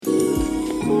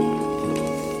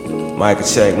Mic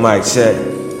check.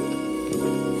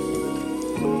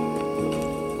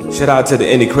 Shout out to the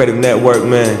Indie Creative Network,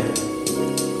 man.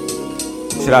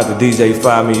 Shout out to DJ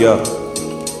Fire Me Up.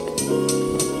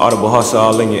 Audible Hustle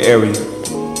all in your area.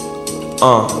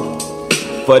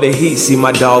 For the heat, see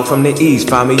my dog from the east,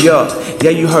 fire me up. Yeah,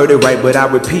 you heard it right, but I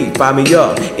repeat, fire me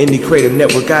up. Indie Creative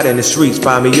Network out in the streets,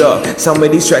 fire me up. Some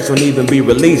of these tracks won't even be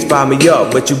released, fire me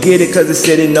up. But you get it cause the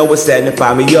city know what's happening,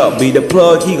 fire me up. Be the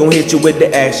plug, he gon' hit you with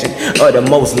the action of the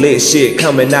most lit shit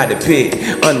coming out the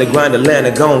pit. Underground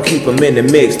Atlanta, gon' keep them in the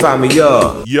mix, fire me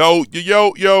up. Yo.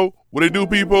 What it do,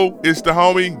 people? It's the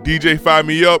homie, DJ Fire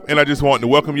Me Up, and I just want to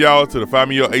welcome y'all to the Fire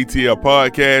Me Up ATL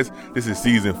podcast. This is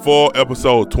season 4,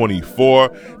 episode 24.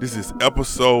 This is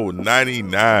episode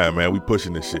 99, man. We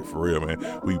pushing this shit for real,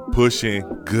 man. We pushing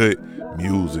good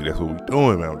music. That's what we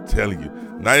doing, man. I'm telling you.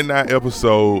 99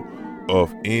 episode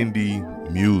of indie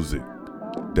music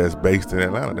that's based in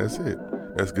Atlanta. That's it.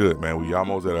 That's good, man. We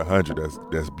almost at 100.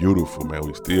 That's beautiful, man.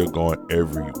 We still going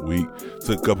every week.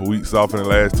 Took a couple weeks off in the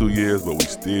last 2 years, but we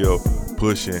still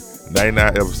pushing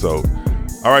 99 episodes.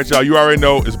 All right, y'all. You already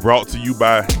know it's brought to you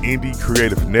by Indie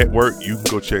Creative Network. You can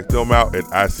go check them out at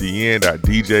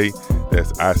icn.dj.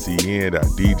 That's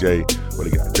icn.dj. Where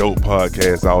they got dope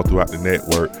podcasts all throughout the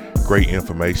network. Great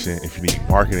information. If you need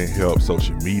marketing help,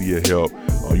 social media help,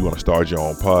 or you want to start your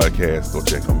own podcast, go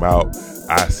check them out.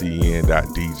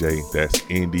 icn.dj. That's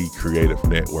Indie Creative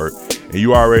Network. And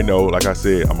you already know, like I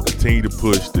said, I'm going to continue to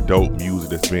push the dope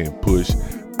music that's being pushed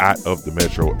out of the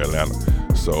Metro Atlanta.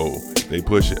 So they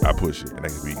push it, I push it. And they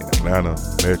can be in Atlanta,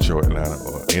 Metro Atlanta,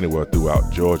 or anywhere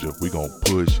throughout Georgia. We're going to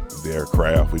push their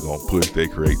craft. We're going to push their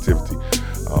creativity.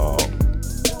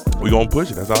 We're going to push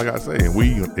it. That's all I got to say. And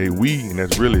we, and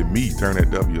that's really me. Turn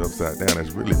that W upside down. That's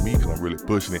really me because I'm really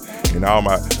pushing it. And all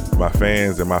my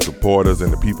fans and my supporters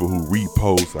and the people who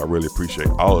repost, I really appreciate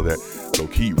all of that. So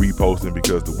keep reposting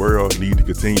because the world needs to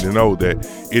continue to know that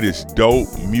it is dope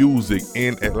music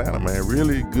in Atlanta, man.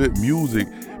 Really good music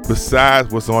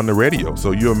besides what's on the radio.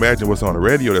 So you imagine what's on the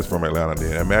radio that's from Atlanta,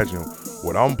 then imagine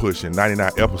what I'm pushing,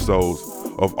 99 episodes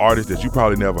of artists that you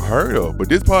probably never heard of. But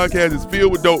this podcast is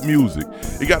filled with dope music.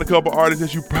 It got a couple artists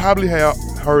that you probably have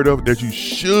heard of that you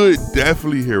should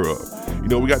definitely hear of. You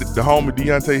know, we got the homie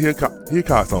Deontay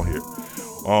Hickox on here.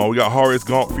 We got Horace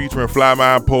Gump featuring Fly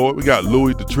Mind Poet. We got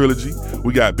Louis the Trilogy.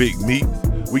 We got Big Meat.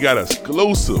 We got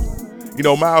Exclusive. You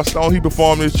know, Milestone, he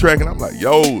performed this track and I'm like,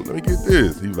 yo, let me get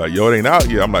this. He was like, yo, it ain't out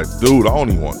yet. I'm like, dude, I don't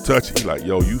even want to touch it. He like,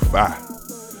 yo, you fire.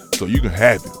 So you can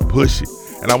have it, push it.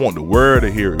 And I want the world to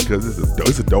hear it because it's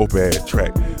a dope ass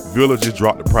track. Villa just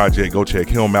dropped the project. Go check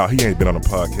him out. He ain't been on the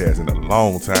podcast in a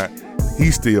long time.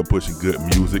 He's still pushing good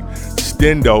music.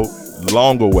 Stendo,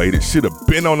 long awaited, should have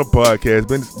been on the podcast.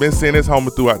 Been seeing his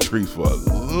homie throughout the streets for a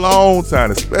long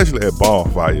time, especially at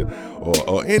Bonfire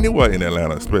or anywhere in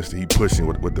Atlanta. Especially he pushing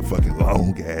with the fucking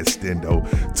long ass Stendo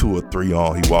 2 or 3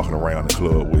 on. He walking around the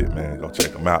club with, man. Go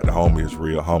check him out. The homie is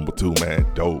real humble too, man.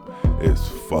 Dope as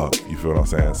fuck. You feel what I'm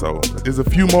saying? So there's a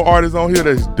few more artists on here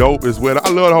that's dope as well.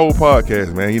 I love the whole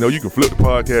podcast, man. You know, you can flip the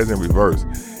podcast in reverse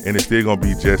and it's still gonna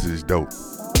be just as dope.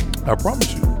 I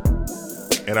promise you.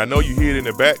 And I know you hear it in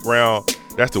the background.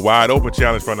 That's the Wide Open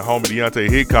challenge from the homie Deontay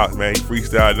Hickox, man. He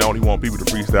freestyling on. He want people to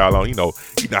freestyle on. You know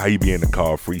how he be in the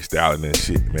car freestyling and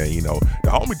shit, man. You know, the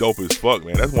homie dope as fuck,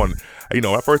 man. That's one, you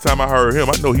know, the first time I heard him,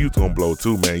 I know he was gonna blow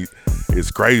too, man. It's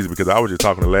crazy because I was just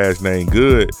talking to Last Name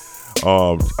Good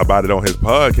about it on his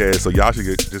podcast, so y'all should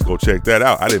just go check that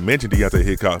out. I didn't mention Deontay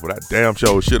Hickox, but I damn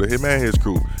sure should have. Him and his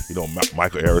crew, you know,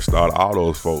 Michael Aristotle, all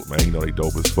those folks, man, you know, they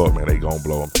dope as fuck, man. They gonna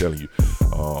blow, I'm telling you.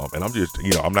 And I'm just,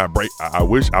 you know, I'm not I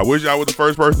wish I was the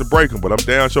first person to break them, but I'm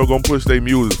damn sure gonna push their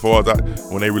music as far as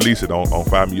when they release it on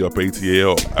Fire Me Up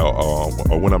ATL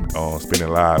or when I'm spinning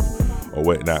live or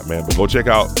whatnot, man. But go check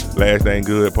out Last Name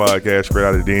Good podcast, straight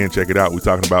out of the den. Check it out. We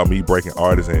talking about me breaking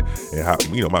artists and how,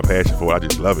 you know, my passion for it. I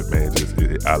just love it, man.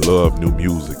 I love new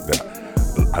music.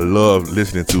 I love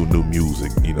listening to new music,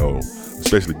 you know,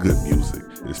 especially good music,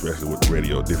 especially with the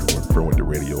radio, different from what the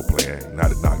radio playing.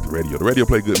 Not to knock the radio. The radio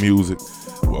play good music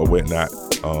or whatnot,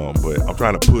 but I'm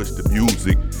trying to push the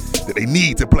music that they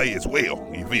need to play as well.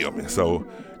 You feel me? So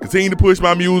continue to push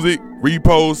my music,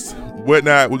 repost,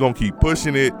 whatnot. We're going to keep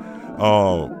pushing it.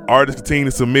 Artists continue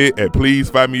to submit at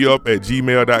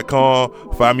pleasefiremeUp@gmail.com,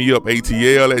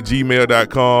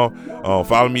 firemeupatl@gmail.com.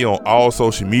 Follow me on all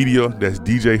social media. That's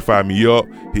DJ Fire Me Up.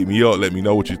 Hit me up. Let me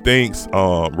know what you think.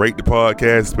 Rate the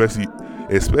podcast,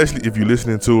 especially if you're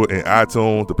listening to it in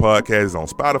iTunes. The podcast is on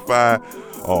Spotify,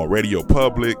 on Radio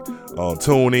Public, on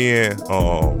TuneIn,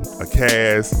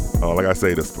 Acast. Like I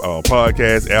say, the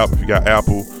podcast app if you got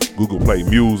Apple. Google Play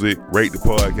Music. Rate the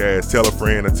podcast. Tell a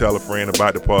friend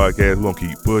about the podcast. We're gonna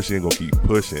keep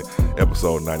pushing.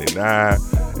 Episode 99,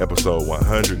 episode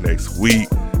 100 next week.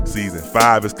 Season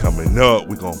 5 is coming up.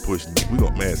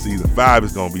 Season 5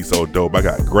 is gonna be so dope. I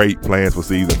got great plans for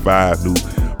season 5. New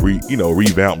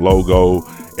revamped logo,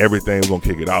 everything. We're gonna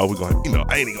kick it off. We're gonna,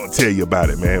 I ain't even gonna tell you about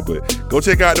it, man, but go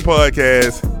check out the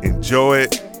podcast, enjoy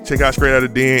it. Check out Straight Out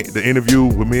of the Den, the interview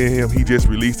with me and him. He just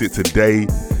released it today.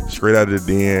 Straight Out of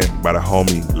the Den by the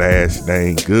homie Last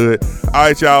Name Good. All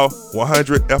right, y'all,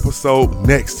 100 episode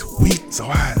next week, so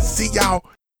I see y'all.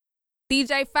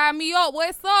 DJ Fire Me Up,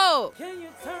 what's up? Can you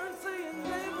turn to your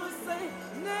neighbor, say,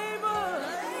 neighbor,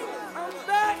 I'm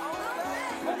back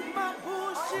with my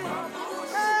bullshit.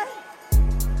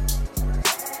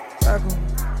 Hey.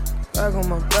 Back on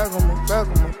my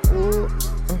bull.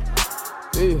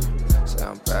 Yeah. Say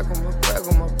I'm back on my bullshit.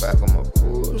 Back on my,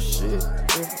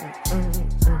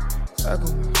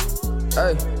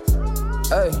 hey.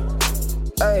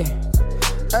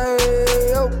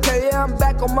 Okay, yeah, I'm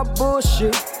back on my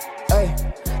bullshit. Hey,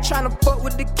 tryna fuck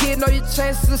with the kid, know your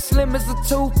chances as slim as a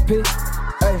toothpick.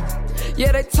 Hey,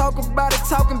 yeah, they talk about it,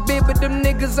 talking big, but them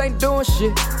niggas ain't doing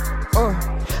shit.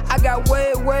 I got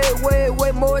way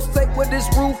more at stake with this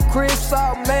roof, Chris.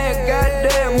 Oh man,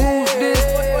 goddamn, who's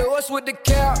this? What's with the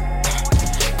cap?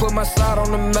 Put my side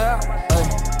on the map. Ay.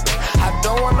 I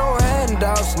don't want no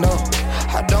handouts, no.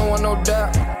 I don't want no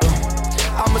doubt.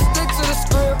 I'ma stick to the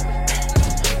script,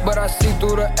 but I see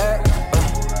through the act.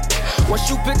 Once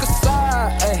you pick a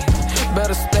side, ay,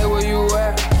 better stay where you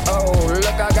at. Oh, look,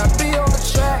 I got B on the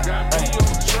track,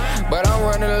 ay, but I'm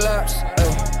running laps. Ay.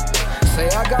 Say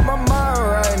I got my mind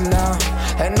right now,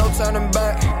 ain't no turning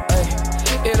back. Ay.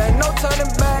 It ain't no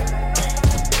turning back,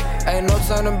 ain't no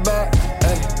turning back.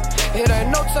 Ay. It ain't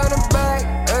no turning back,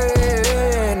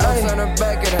 ain't no turning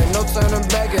back. It ain't no turning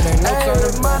back, it ain't no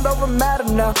turning back. Mind over matter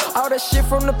now. All that shit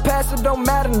from the past, it don't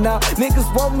matter now. Niggas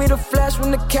want me to flash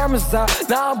when the camera's out.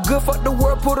 Now I'm good, fuck the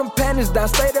world, put them panties down.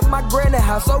 Stayed at my granny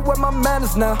house, so where my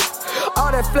manners now?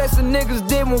 All that flexing niggas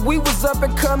did when we was up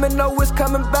and coming, know it's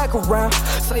coming back around.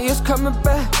 Say it's coming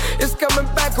back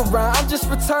around. I'm just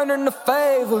returning the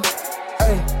favor.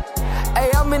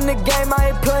 Hey, I'm in the game, I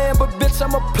ain't playing, but bitch,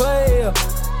 I'm a player.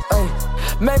 Ay,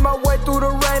 made my way through the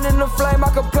rain and the flame, I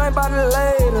complain about it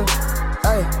later.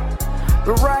 Ay,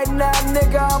 but right now,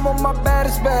 nigga, I'm on my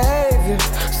baddest behavior.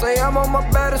 Say I'm on my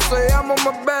baddest, say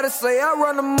I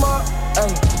run them up.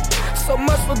 Ay, so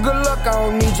much for good luck, I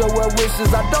don't need your well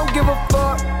wishes, I don't give a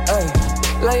fuck. Ay,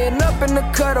 laying up in the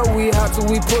cut, oh, we hot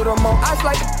till we put them on ice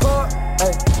like a puck.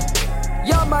 Ay,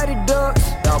 y'all mighty ducks,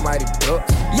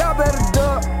 y'all better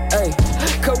duck. Ay,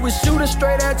 cause we shootin'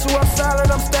 straight at you, I'm solid,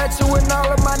 I'm statuing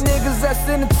all of my niggas that's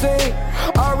in the team.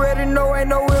 Already know ain't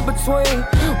no in between.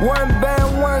 One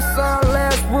band, one song,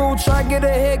 last rule, try get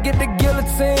ahead, get the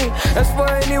guillotine. As for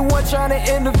anyone trying to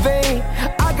intervene,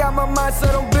 I got my mind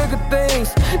set on bigger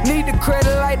things. Need the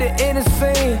credit like the inner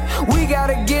scene. We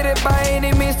gotta get it by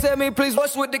any means, tell me please,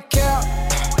 what's with the cap?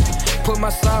 Put my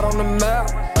side on the map.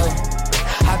 Ay,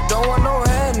 I don't want no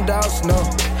handouts, no.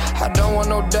 I don't want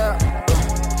no doubt.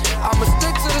 I'ma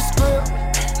stick to the script,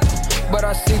 but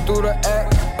I see through the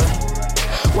act.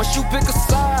 Once you pick a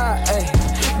side, ay,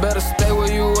 better stay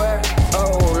where you at.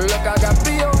 Oh, look, I got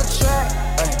B on the track,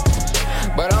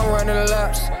 ay, but I'm running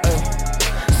laps. Ay.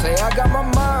 Say I got my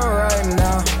mind right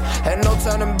now, ain't no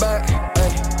turning back.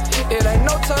 Ay. It ain't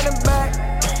no turning back,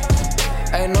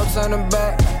 ain't no turning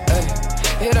back. Ay.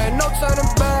 It ain't no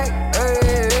turning back,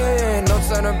 ain't no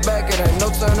turning back. It ain't no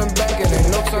turning back, it ain't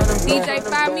no turning back. DJ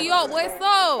Fire Me Up, what's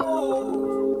up?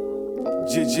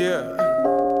 Yeah.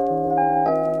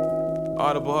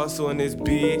 Audible hustle in this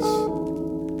bitch.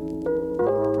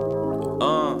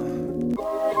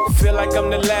 Feel like I'm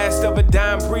the last of a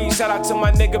dime breed. Shout out to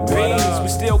my nigga Beans. We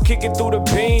still kicking through the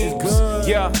beams.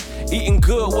 Yeah, eating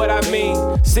good, what I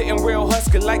mean. Sitting real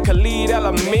husky like Khalid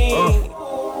El-Amin.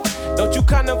 Don't you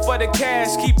come for the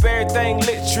cash, keep everything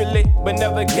literally, but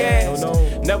never gas.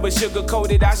 Never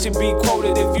sugarcoated, I should be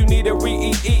quoted. If you need a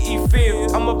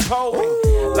feel, I'm a poet.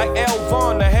 Like El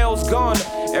Vaughn, the hell's gone.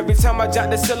 Every time I jot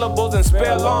the syllables and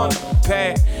spell on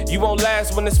pad, you won't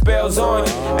last when the spell's on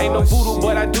you. Ain't no voodoo,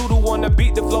 but I do wanna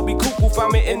beat the flow, be cuckoo.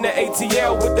 Find me in the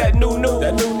ATL with that new.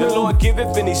 The Lord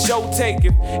giveth and he show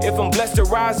taketh. If I'm blessed to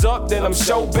rise up, then I'm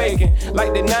show baking.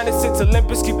 Like the 96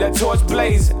 Olympus, keep that torch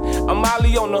blazing. I'm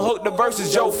Ollie on the hook, the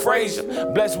verses Joe Frazier.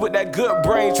 Blessed with that good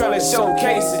brain, tryna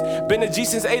showcase it. Been a G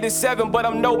since '87, but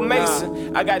I'm no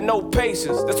Mason. I got no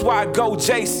patience, that's why I go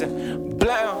Jason.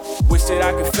 Blam. Wish that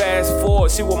I could fast forward,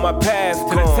 see what my path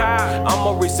gone.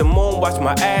 I'ma reach the moon, watch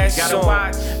my ass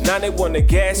on. Now they wanna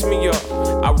gas me up.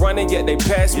 I run it, yet they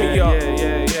pass me up.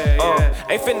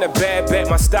 Ain't finna bad bet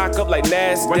my stock up like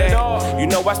NASDAQ. You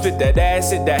know I spit that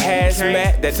acid, that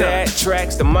hazmat, that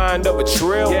tracks the mind of a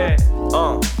trill.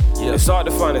 It's hard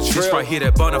to find a trill. This right here,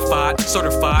 that bonafide,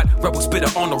 certified, rebel spitter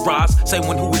on the rise. Same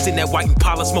one who is in that white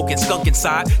Impala, smoking skunk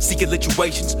inside. Seeking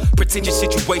situations, pretentious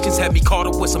situations. Had me caught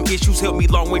up with some issues. Held me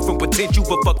long way from potential,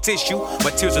 but fuck tissue. My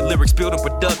tears of lyrics spilled in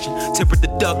production. Tempered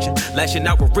deduction, lashing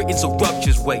out with written so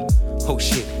ruptures. Wait, oh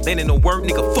shit, that ain't no word,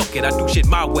 nigga, fuck it. I do shit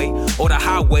my way, or the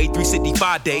highway,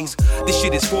 365 days. This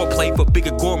shit is foreplay for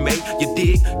bigger gourmet. You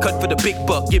dig? Cut for the big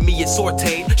buck, give me it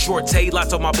sauteed. Shorté,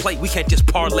 lots on my plate, we can't just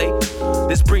parlay.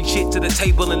 Let's bring shit to the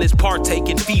table and let's partake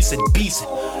in feasting, beasting.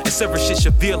 And several shit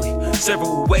severely,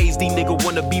 several ways. These niggas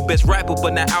wanna be best rapper,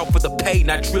 but not out for the pay.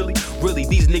 Not really,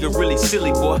 these niggas really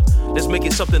silly, boy. Let's make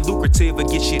it something lucrative and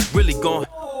get shit really going.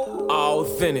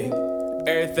 Authentic,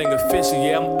 everything official,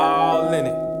 yeah, I'm all in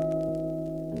it.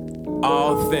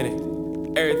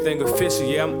 Authentic, everything official,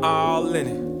 yeah, I'm all in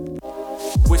it.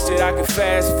 Wish that I could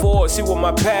fast forward, see what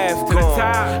my path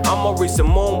gone. I'ma reach the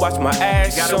moon, watch my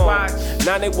ass on.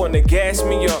 Now they wanna gas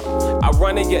me up. I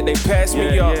run it, yet they pass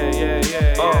me up.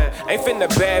 Ain't finna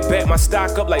bad bet my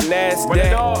stock up like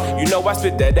NASDAQ. You know I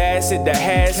spit that acid, that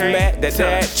hazmat,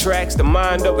 that tracks the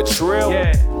mind of a trill.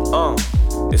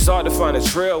 It's hard to find a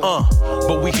trill.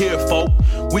 But we here, folk.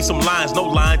 We some lines, no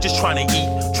line, just trying to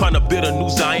eat, trying to build a new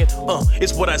Zion.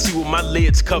 It's what I see with my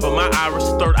lids cover, my iris,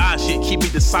 third eye shit, keep me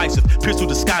decisive. Pierce through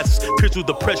disguises, pierce through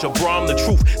the pressure, bro, I'm the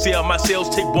truth. See how my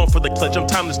sales take one for the clutch. I'm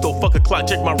timeless though, fuck a clock,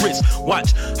 check my wrist.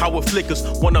 Watch how it flickers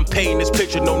when I'm painting this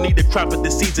picture. No need to crop at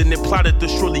the season and plotted to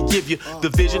surely give you the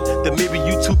vision that maybe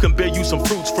you too can bear you some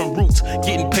fruits from roots.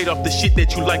 Getting paid off the shit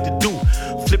that you like to do.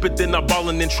 Flip it, then I ball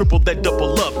and then triple that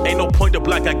double up. Ain't no point to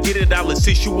black, I get it, I'll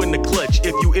assist you in the clutch.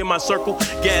 If you in my circle,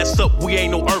 gas up, we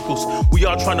ain't no Urkels. We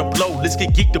all trying to blow, let's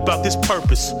get geeked about this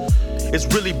purpose. It's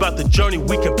really about the journey,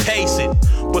 we can pace it.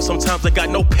 But sometimes I got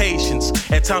no patience.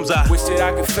 At times I wish that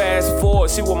I could fast forward,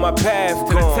 see what my path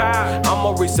gone.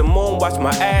 I'ma reach the moon, watch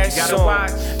my ass on.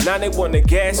 Now they wanna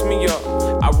gas me up.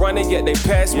 I run it, yet they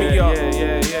pass me up.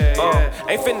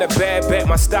 Ain't finna bad bet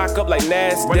my stock up like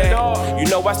NASDAQ. You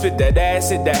know I spit that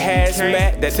acid, that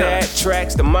hazmat, that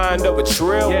tracks the mind of a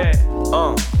trill.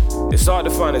 It's hard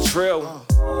to find a trill.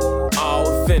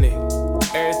 Authentic,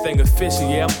 everything official,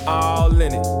 yeah, I'm all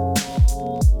in it.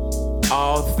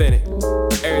 Authentic,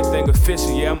 everything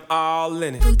official, yeah, I'm all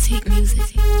in it. Boutique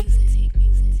music.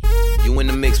 You in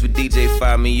the mix with DJ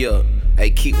Fire Me Up.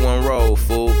 Hey, keep one roll,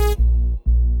 fool.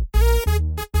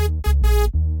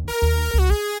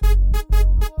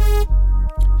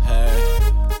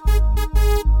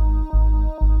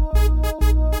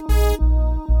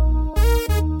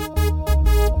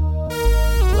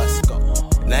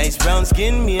 Nice brown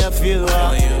skin, me I feel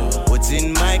what's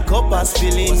in my cup, I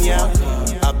spilling ya.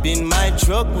 Up in my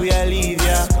truck, we I leave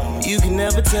ya. You can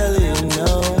never tell it,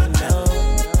 no.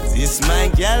 This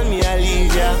my gal, me I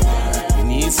leave ya. You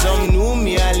need some new,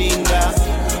 me I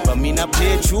linger. But me not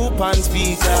play true on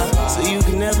speaker, so you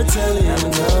can never tell it,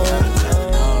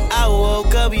 no. I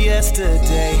woke up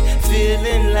yesterday,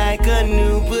 feeling like a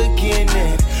new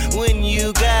beginning. When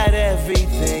you got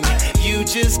everything, you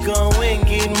just go and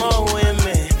get more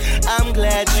women. I'm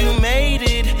glad you made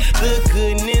it. The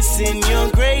goodness in your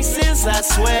graces, I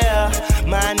swear.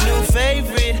 My new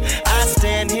favorite, I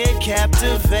stand here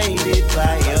captivated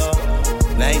by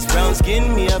your nice brown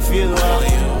skin, me I feel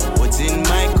what's in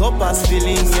my cup, I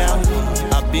spilling ya.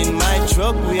 Up in my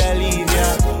truck, we I leave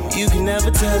ya. You can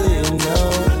never tell it,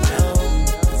 no.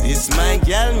 This my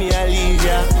gal, me I leave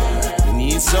ya. You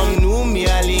need some new, me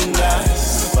I linger.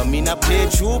 But me not play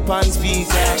true on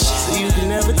speaker, so you can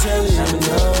never tell it,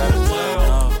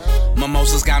 no.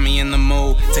 Mimosas got me in the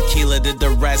mood. Tequila did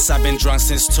the rest, I've been drunk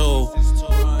since 2.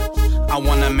 I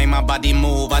wanna make my body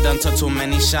move. I done took too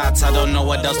many shots, I don't know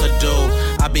what else to do.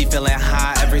 I be feeling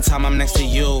high every time I'm next to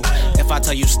you. If I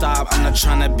tell you stop, I'm not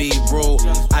tryna be rude.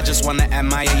 I just wanna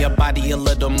admire your body a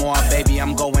little more. Baby,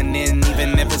 I'm going in,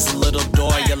 even if it's a little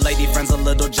door. Your lady friend's a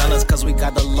little jealous, cause we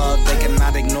got the love they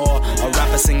cannot ignore. A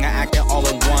rapper, singer, actor, all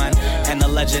in one. And a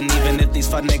legend, even if these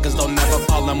fuck niggas don't never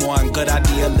call them one. Good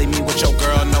idea, leave me with your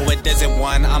girl, no it isn't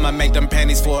one. I'ma make them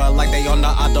panties for her like they on the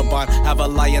Autobahn. Have a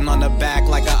lion on the back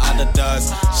like a otter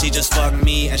does. She just fucked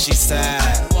me and she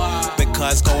sad,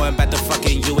 because going back to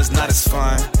fucking you is not as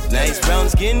fun. Nice brown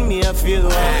skin, me I feel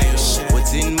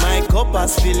what's in my cup, I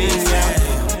spilling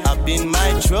ya. Up in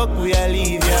my truck, we I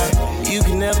leave ya. You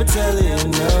can never tell it,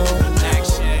 no.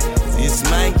 This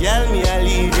my gal, me I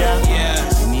leave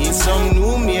ya. You need some new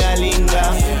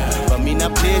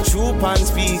my troop on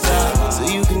speaker, so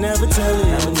you can never tell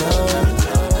it no.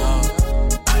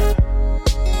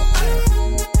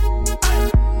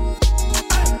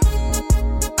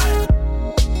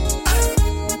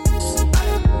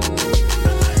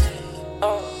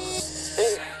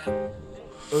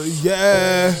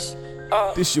 Yeah,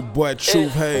 this your boy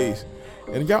Truth Hayes,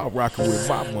 and y'all rocking with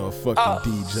my motherfucking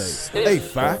DJ. Hey,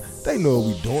 Fi, they know what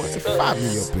we doing. Fire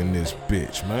me up in this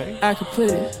bitch, man. I could put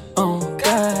it on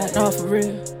God, not for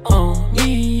real. On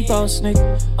me, boss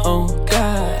nigga. On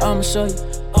God, I'ma show you.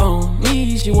 On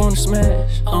me, she wanna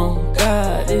smash. On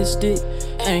God, this dick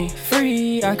ain't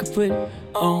free. I could put it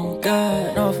on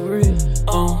God, not for real.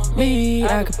 On me,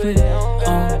 I could put it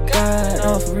on God,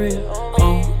 not for real.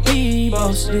 On me,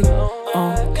 boss nigga.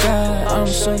 On God, I'ma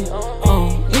show you.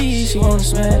 On me, she wanna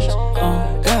smash.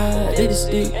 On God, this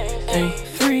dick ain't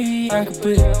free. I could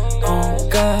put it on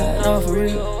God, not for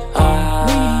real. On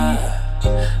me,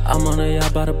 I'm on a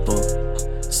yacht by the boat.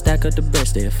 Stack up the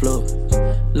best, they afloat.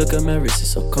 Look at my wrist,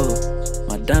 it's so cold.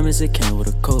 My diamonds, it came with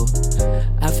a coat.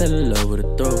 I fell in love with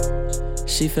a throw.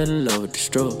 She fell in love with the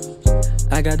stroke.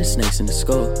 I got the snakes in the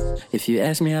skull. If you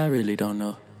ask me, I really don't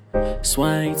know.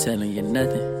 Swear I ain't telling you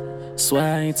nothing.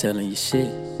 Swear I ain't telling you shit.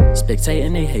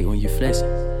 Spectating, they hate when you flexing.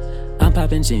 I'm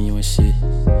popping genuine shit.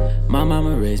 My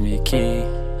mama raised me a king.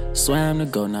 Swear I'm the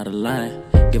GOAT, not a lion.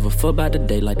 Give a fuck about the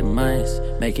day like the mines.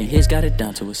 Making hits, got it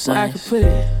down to a science. I could put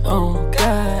it on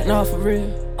God, not for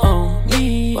real. On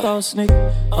me, boss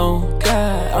nigga. On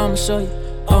God, I'ma show you.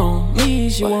 On me,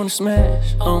 she wanna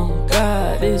smash. On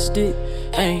God, this dick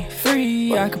ain't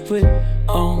free. I could put it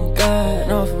on God,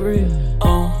 not for real.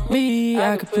 On me,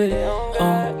 I could put it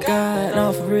on God,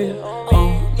 not for real.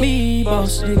 On me,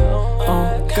 boss nigga.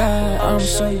 On God, I'ma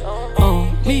show you. On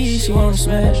me, she wanna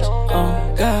smash.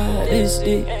 On God, this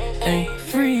dick ain't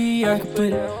free. I could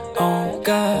put it on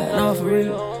God, not for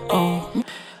real. On me.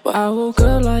 I woke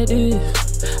up like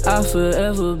this, I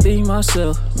forever be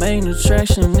myself. Main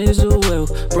attraction is a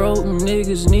wealth. Broke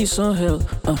niggas need some help.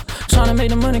 Tryna make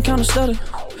the money count and stutter.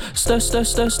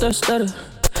 Stutter.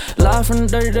 Live from the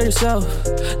dirty south.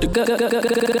 The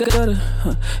gutter.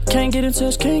 Can't get in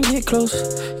touch, can't get close.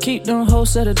 Keep them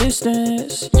hoes at a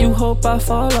distance. You hope I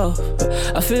fall off.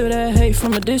 I feel that hate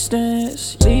from a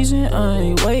distance. Season, I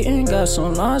ain't waiting. Got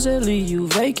some lines that leave you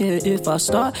vacant. If I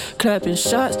start clapping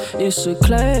shots, it's a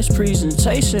class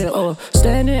presentation or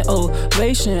standing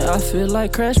ovation. I feel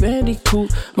like Crash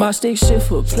Bandicoot. My stick shit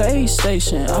for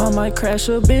PlayStation. I might crash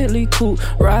a Bentley coupe.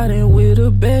 Riding with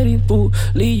a Betty Boop.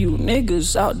 Leave you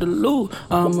niggas out the loop.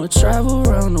 I'ma travel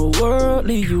around the world.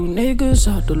 Leave you niggas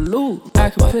out the loop. I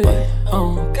can put it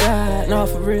on God, not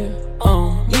for real.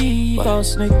 On me,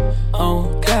 boss nigga.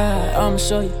 On God, I'ma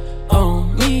show you.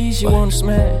 On me, she wanna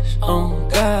smash. On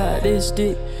God, this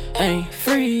dick ain't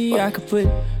free. I can put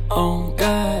it on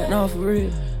God, not for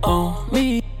real. On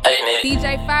me.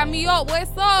 DJ Fire Me Up,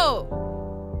 what's up?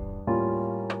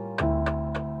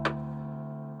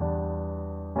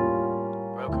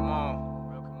 Bro, come on.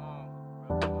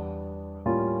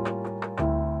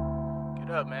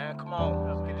 Get up, man. Come on.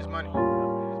 Let's get this money.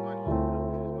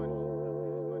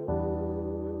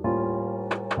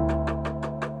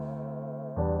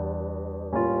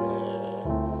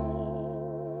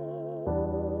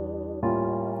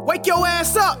 Wake your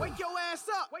ass up.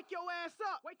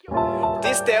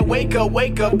 This that wake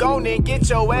up, gone and get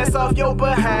your ass off your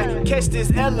behind. Catch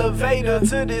this elevator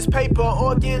to this paper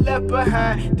or get left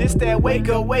behind. This that wake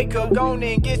up, gone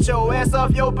and get your ass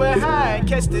off your behind.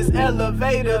 Catch this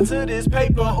elevator to this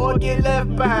paper or get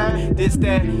left behind. This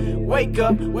that wake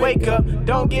up,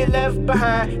 don't get left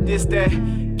behind. This that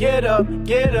get up,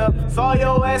 fall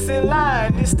your ass in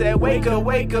line. It's that wake up,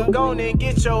 gone and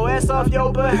get your ass off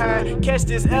your behind. Catch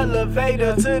this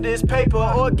elevator to this paper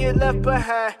or get left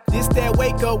behind. This that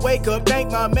wake up,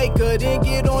 thank my maker, then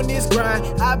get on this grind.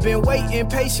 I've been waiting,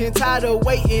 patient, tired of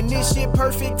waiting, this shit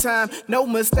perfect time. No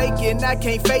mistaking, I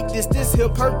can't fake this here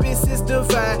purpose is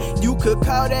divine. You could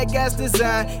call that God's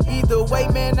design. Either way,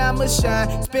 man, I'ma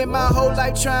shine. Spend my whole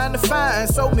life trying to find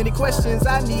so many questions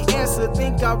I need answered.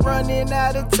 Think I'm running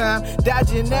out of time,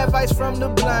 dodging advice from the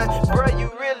blind. Bruh,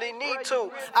 you really need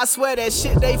to. I swear that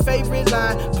shit they favorite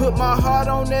line. Put my heart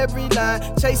on every line,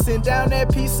 chasing down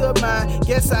that peace of mind.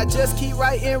 Guess I just keep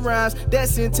writing rhymes that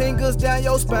send tingles down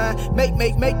your spine.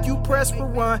 Make you press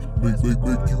rewind. Make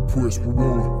you press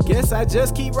rewind. Guess I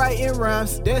just keep writing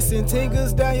rhymes that send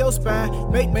tingles down your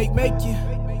spine. Make you.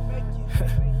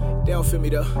 They don't feel me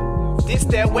though. This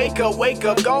that wake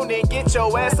up, go and get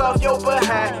your ass off your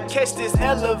behind. Catch this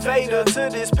elevator to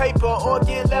this paper or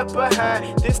get left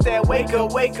behind. This that wake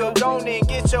up, go and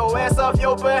get your ass off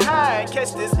your behind.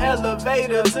 Catch this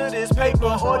elevator to this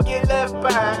paper or get left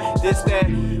behind. This that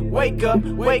wake up,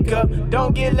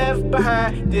 don't get left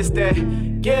behind. This that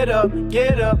get up,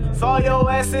 fall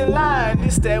your ass in line.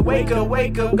 This that wake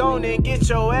up, go and get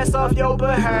your ass off your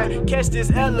behind. Catch this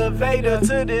elevator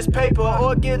to this paper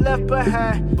or get left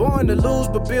behind. Born to lose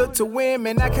but built to win,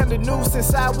 man, I kinda knew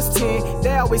since I was 10.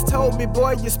 They always told me,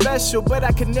 boy, you're special, but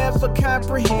I could never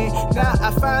comprehend. Now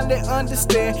I finally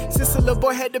understand, since a little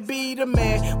boy had to be the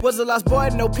man. Was a lost boy,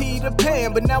 no Peter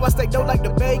Pan, but now I stay dope like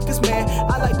the baker's man.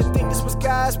 I like to think this was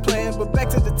God's plan, but back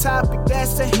to the topic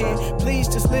that's at hand. Please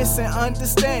just listen,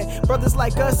 understand. Brothers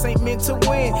like us ain't meant to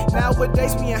win.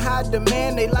 Nowadays we in high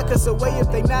demand. They lock us away if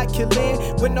they not killing.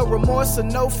 With no remorse or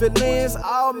no feelings.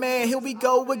 Oh man, here we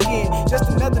go again. Just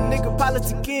another nigga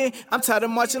politicking. I'm tired of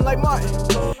marching like Martin.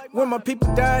 When my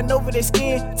people dying over their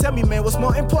skin. Tell me man, what's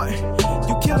more important?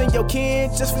 You killing your kin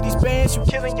just for these bands. You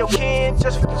killing your kin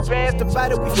just for these bands.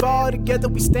 Divided we fall, together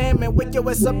we stand. Man, wake your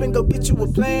ass up and go get you a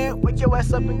plan. Wake your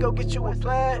ass up and go get you a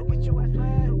plan.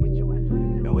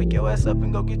 Wake your ass up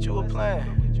and go get you a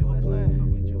plan.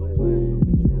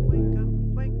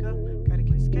 Wake up, gotta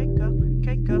get this cake up.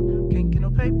 Can't get no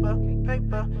paper.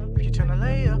 If you tryna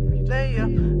lay up.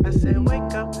 I said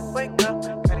wake up,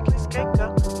 gotta get this cake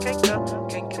up.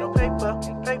 Can't get no paper.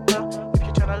 If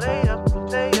you tryna lay up.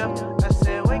 I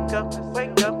said wake up,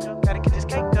 gotta get this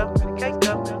cake up. Can't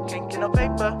get no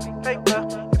paper.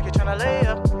 If you tryna lay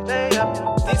up.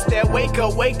 This that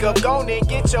wake up, go and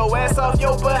get your ass off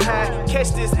your behind.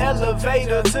 Catch this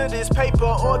elevator to this paper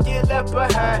or get left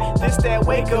behind. This that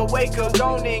wake up,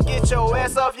 go and get your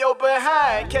ass off your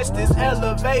behind. Catch this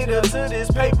elevator to this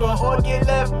paper or get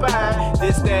left behind.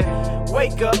 This that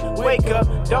wake up,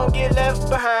 don't get left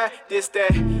behind. This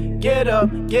that get up,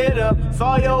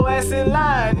 fall your ass in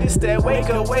line. This that wake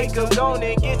up, go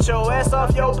and get your ass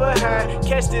off your behind.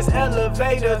 Catch this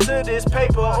elevator to this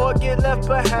paper or get left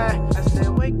behind. I said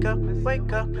wake up,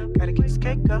 gotta get this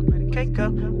cake up. Can't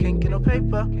get no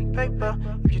paper.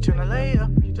 If you tryna lay up.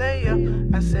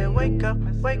 I said wake up,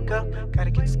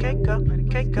 gotta get this cake up.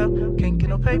 Can't get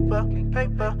no paper.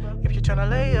 If you tryna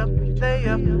lay up.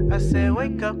 I said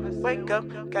wake up,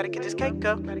 gotta get this cake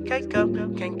up.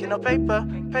 Can't get no paper.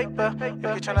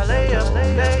 If you tryna lay up.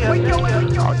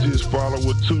 I just follow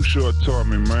what Too Short taught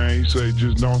me, man. He say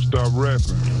just don't stop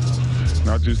rapping. And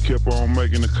I just kept on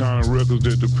making the kind of records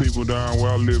that the people down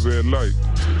where I live at like.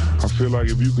 I feel like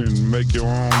if you can make your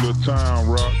own little town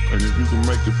rock, and if you can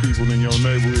make the people in your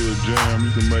neighborhood jam, you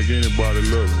can make anybody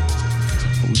love it.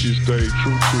 We just stayed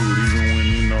true to it, even when,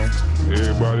 you know,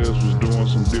 everybody else was doing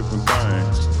some different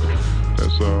things.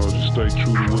 That's all, just stay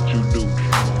true to what you do.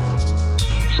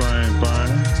 Same thing,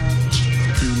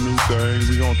 a few new things,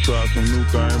 we gonna try some new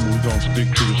things, but we gonna stick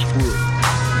to the script.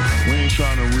 We ain't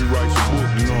trying to rewrite the book,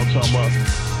 you know what I'm talking about?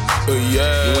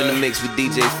 Yeah. You in the mix with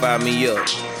DJ Fire Me Up.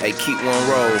 Hey, keep one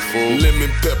roll, fool. Lemon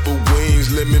pepper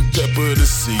wings, lemon pepper the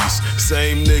seats.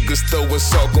 Same niggas throwing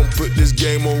salt, gon' put this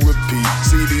game on repeat.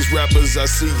 See these rappers, I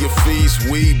see your feast.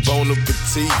 We Bon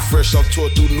Appetit, fresh off tour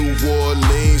through New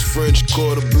Orleans. French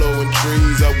Quarter blowing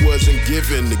trees. I wasn't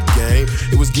given the game,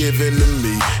 it was given to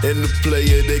me. And the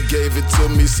player that gave it to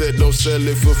me said don't sell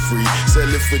it for free. Sell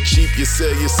it for cheap, you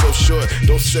sell yourself short.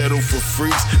 Don't settle for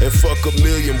freaks. And fuck a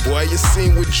million, boy. You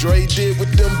seen what Dre did with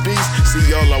them beats?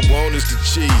 See, all I want is the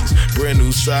cheese. Brand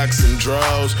new socks and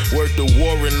drawers. Worth the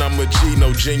war and I'm a G,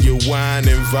 no genuine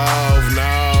involved.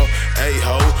 No, hey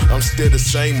ho, I'm still the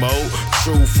same old.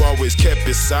 Truth always kept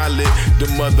it solid.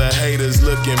 The mother haters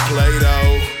looking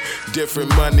Play-Doh.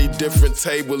 Different money, different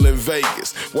table in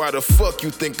Vegas. Why the fuck you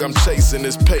think I'm chasing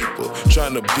this paper?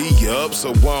 Trying to be up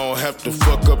so I don't have to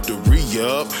fuck up the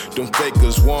re-up. Them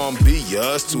fakers won't be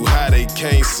us. Too high they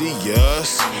can't see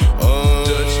us.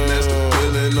 Dutch master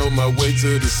feeling on my way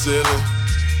to the ceiling.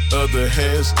 Other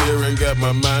hand steering, got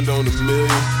my mind on a million.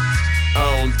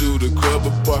 I don't do the club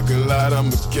or parking lot, I'm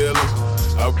a killer.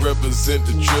 I represent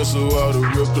the drill so all the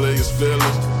real players feeling.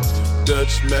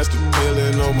 Dutch master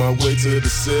feeling on my way to the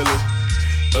ceiling.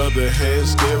 Other hand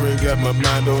steering, got my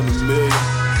mind on a million.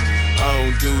 I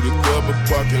don't do the club or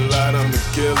parking lot, I'm a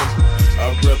killer.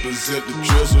 I represent the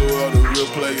drill so all the real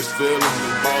players feelin'.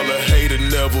 All a hater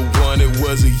never won, it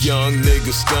was a young nigga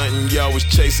stuntin'. Y'all was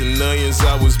chasing onions,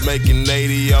 I was making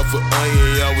 80 off of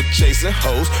onion. Y'all was chasing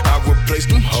hoes, I replaced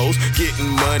them hoes.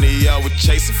 Getting money, y'all was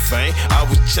chasing fame. I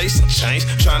was chasing change,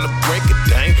 trying to break it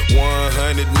down.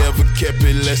 100 never kept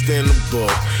it less than a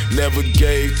buck. Never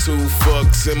gave 2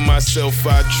 fucks, in myself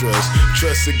I trust.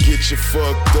 Trust to get you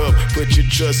fucked up, put your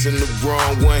trust in the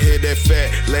wrong one. Hear that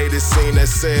fat lady sing that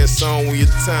sad song when your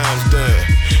time's done.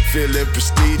 Feeling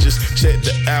prestigious, check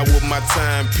the hour, my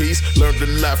timepiece. Learned a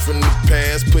lot from the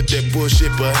past, put that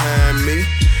bullshit behind me.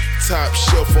 Top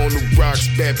shelf on the rocks,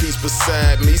 bad piece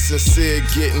beside me. Sincere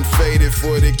getting faded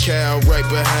for the cow right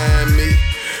behind me.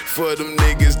 For them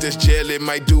niggas that's jelly,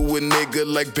 might do a nigga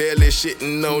like barely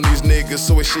shitting on these niggas.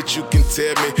 So it's shit you can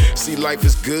tell me. See, life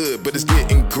is good, but it's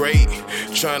getting great.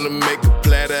 Trying to make a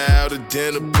platter out of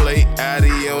dinner plate. Out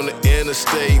here on the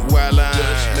interstate while I'm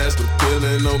that's the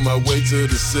feeling on my way to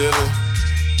the ceiling.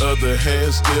 Other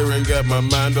hand steering, got my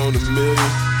mind on $1 million.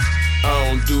 I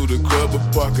don't do the club or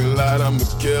parking lot, I'm a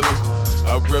killer.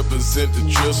 I represent the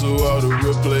drill, so all the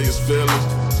real players feeling.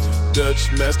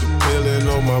 Dutch master feeling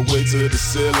on my way to the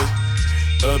ceiling.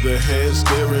 Other hand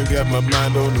steering, got my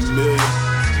mind on $1 million.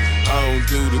 I don't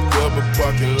do the club or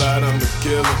parking lot, I'm a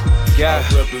killer. Yeah.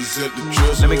 I represent the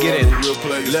drill, so let me get it. Real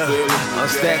players Look, feeling. I'm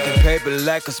stacking paper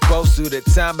like I'm supposed to. The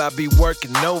time I be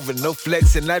working over, no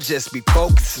flexing, I just be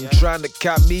focusing. Trying to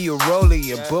cop me a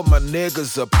rollie and put my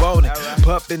niggas up on it.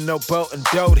 Puffin' no boat and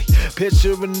doty.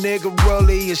 Picture a nigga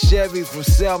rollie a Chevy from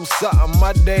selling something.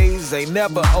 My days ain't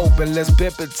never open. Let's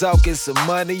pimp it, talking some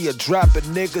money or dropping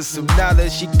niggas some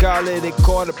knowledge. She call it a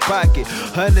quarter pocket.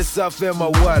 Hundreds off in my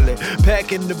wallet.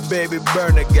 Packing the baby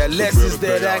burner. Got lessons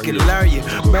that I can learn you.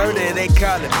 Murder, they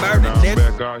call it murder, I'm nigga.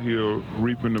 back out here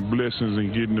reaping the blessings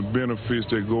and getting the benefits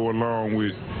that go along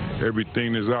with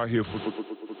everything that's out here.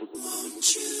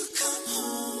 Won't you come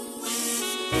home with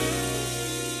me?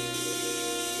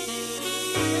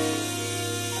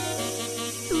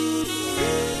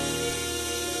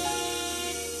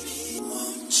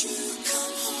 Won't you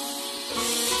come home?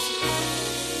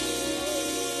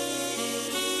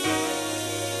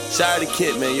 Shout out to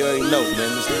Kid, man. You already know, man.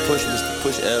 Mr.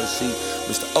 Push LC,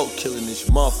 Mr. Oak killing this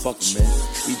motherfucker, man.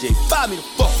 DJ, fire me the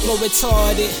fuck. Flow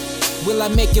retarded. Will I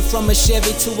make it from a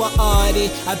Chevy to a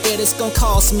Audi? I bet it's gonna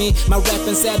cost me. My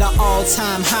rapping's at an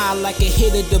all-time high, like a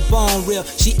hit of the bone reel.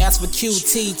 She asked for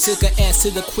QT, took her ass to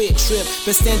the quick trip.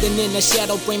 Been standing in the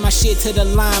shadow, bring my shit to the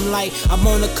limelight. I'm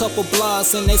on a couple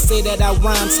blogs and they say that I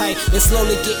rhyme tight. They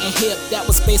slowly getting hip, that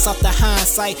was based off the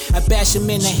hindsight. I bash them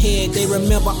in the head, they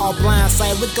remember all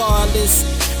blindside. Regardless,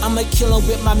 I'ma kill 'em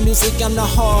with my music, I'm the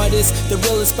hardest. The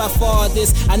realest by far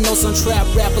this. I know some trap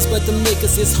rappers, but them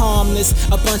niggas is harmless.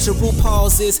 A bunch of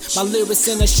pauses. My lyrics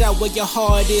in the shot where your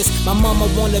heart is. My mama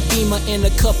want a Beamer in a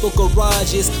couple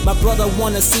garages. My brother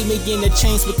wanna see me in the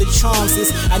chains with the charms.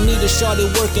 I need a shorty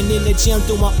working in the gym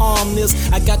doing arm lifts.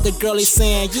 I got the girlie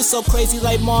saying, you so crazy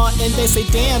like Martin. They say,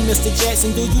 damn, Mr.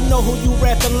 Jackson, do you know who you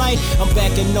rapping like? I'm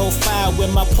back in 05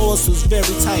 when my pulse was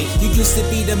very tight. You used to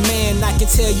be the man, I can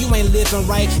tell you ain't living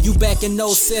right. You back in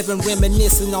 07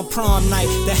 reminiscing on prom night.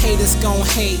 The haters gon'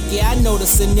 hate, yeah, I know the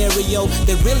scenario.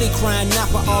 They really crying out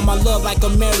for all my love like a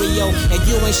Mario. And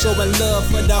you ain't showing love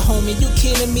for the homie, you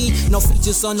kidding me? No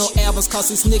features on no albums cause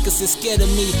these niggas is scared of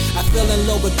me. I fell in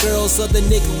love with girls, other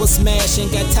niggas was smashing.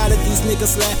 Got tired of these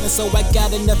niggas laughing, so I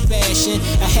got into fashion.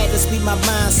 I had to speak my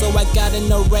mind, so I got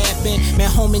into rapping.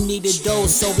 Man, homie needed dough,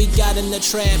 so we got into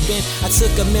trapping. I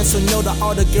took a mental note of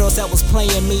all the girls that was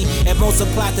playing me and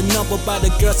multiplied the number by the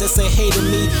girls that say hey to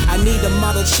me. I need a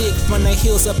model chick from the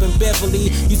hills up in Beverly.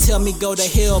 You tell me go to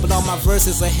hell, but all my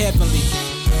verses are heavenly.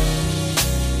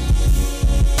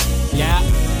 Yeah.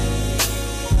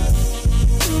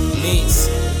 Mix.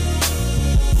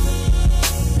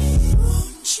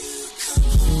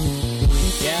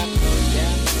 Yeah.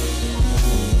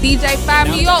 DJ, fire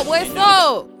me up. What's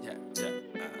up?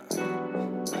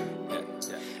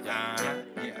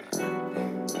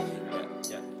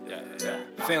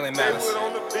 Feeling matters.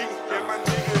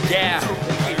 Yeah.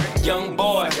 Young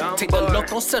boy, take a look,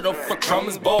 don't settle for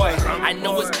crumbs, boy. I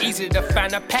know it's easy to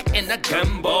find a pack and a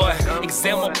gun, boy.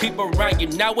 Examine people around you,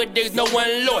 nowadays no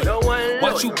one loyal.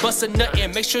 Watch you bust a nut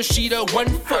and make sure she the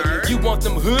one for you. You want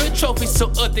them hood trophies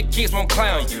so other kids won't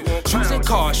clown you. Choosing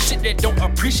cars, shit that don't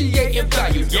appreciate and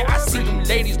value. Yeah, I see them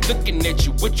ladies looking at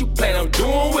you, what you plan on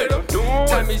doing with them?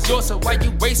 Time is yours, so why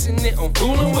you wasting it on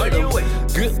fooling with them?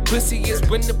 Good pussy is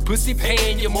when the pussy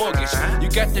paying your mortgage. You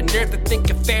got the nerve to think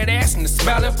a fat ass and a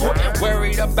smiling for it.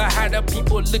 Worried about how the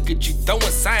people look at you, throwing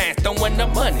signs, throwing the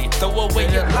money, throw away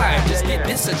your life, just give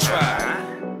this a try.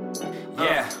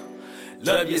 Yeah,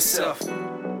 love yourself,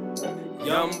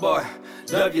 young boy,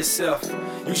 love yourself.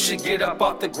 You should get up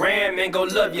off the gram and go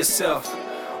love yourself.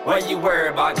 Why you worry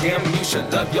about them? You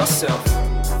should love yourself.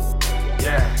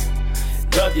 Yeah,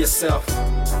 love yourself.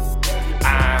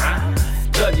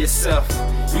 Love yourself.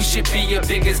 You should be your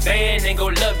biggest fan and go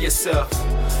love yourself.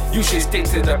 You should stick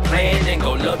to the plan and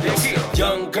go love yourself.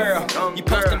 Young girl, you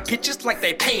posting pictures like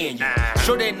they paying you.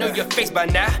 Sure they know your face by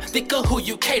now. Think of who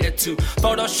you cater to.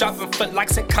 Photoshopping for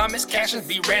likes and comments, captions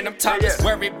be random topics.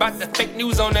 Worry about the fake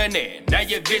news on the net. Now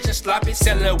your vision sloppy,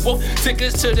 selling wolf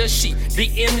tickets to the sheep.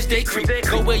 DMs they creep.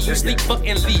 Go where you sleep, fuck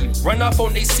and leave. Run off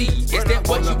on they seed. Is that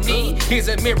what you need? Here's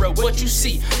a mirror, what you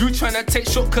see. You tryna take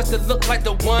shortcuts that look like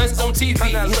the ones on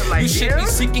TV. You should be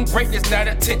seeking greatness, not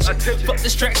attention. Fuck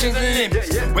distractions and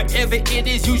limits. Wherever it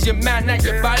is, use your mind, not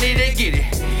your body to get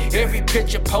it. Every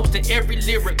picture posted, every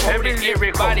lyric quoted,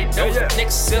 everybody knows the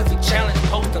next selfie challenge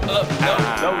poster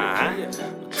uploaded.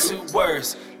 2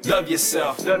 words, love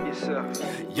yourself.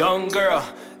 Young girl,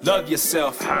 love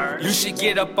yourself. You should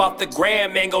get up off the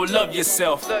gram and go love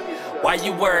yourself. Why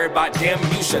you worried about them?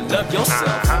 You should love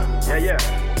yourself.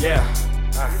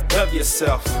 Love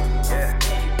yourself.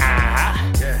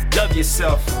 Love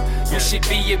yourself. You should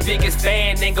be your biggest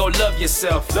fan and go love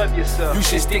yourself. You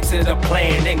should stick to the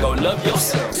plan and go love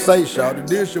yourself. Say, shawty,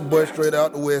 this your boy straight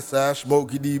out the west side,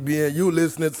 Smokey DB, and you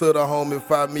listening to the homie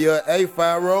 5 me up.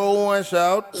 A5 roll one,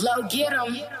 shout. Low, get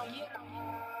 'em.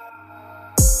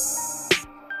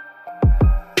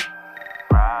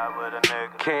 Ride with a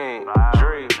nigga. King,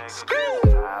 Dream.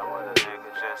 Ride with a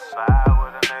nigga. Just ride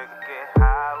with a nigga. Get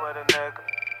high with a nigga.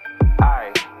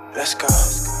 Aight, let's go.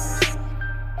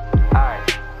 Aight.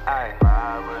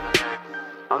 Ride with a nigga.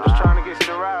 I'm just trying to get you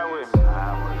to ride with me.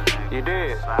 You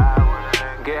did.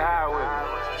 Get high with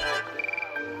me.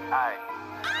 Aight.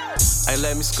 Hey,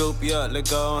 let me scoop you up, let's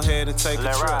go ahead and take a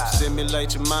trip. Ride.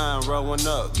 Stimulate your mind, rolling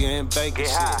up, getting bacon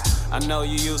shit. I know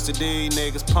you used to these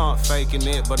niggas pump faking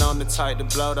it, but I'm the type to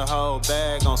blow the whole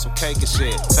bag on some cake and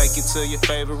shit. Take you to your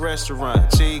favorite restaurant,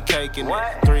 cheesecake and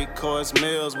it. 3-course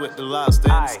meals with the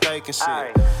lobster and the steak and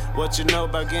shit. What you know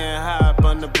about getting high up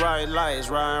under bright lights?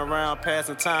 Riding around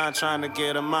passing time, trying to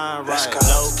get a mind right.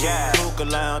 Low key, hookah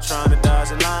lounge, trying to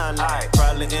dodge a limelight.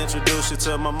 Probably introduce you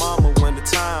to my mama when the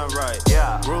time right.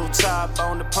 Rooftop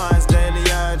on the pines, daily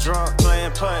I drunk,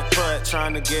 playing putt-putt,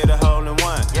 trying to get a hole in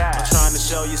one. I'm trying to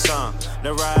show you something.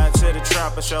 The ride to the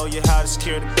trap, I show you how to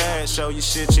secure the bag, show you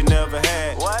shit you never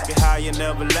had. Get high, you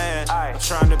never land. I'm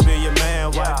trying to be your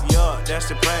man, wipe you up, that's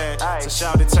the plan. So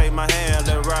shout it, take my hand,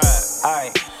 let's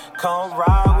ride. Come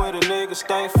ride with a nigga,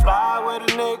 stay fly with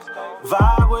a nigga,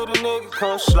 vibe with a nigga,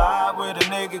 come slide with a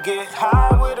nigga, get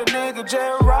high with a nigga,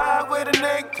 just ride with a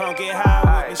nigga, come get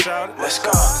high with me, shout it. Let's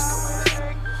go.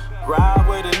 Ride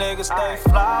with a nigga, stay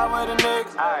fly with a nigga,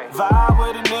 vibe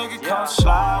with a nigga, come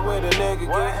slide with a nigga,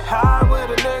 get high with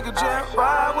a nigga, just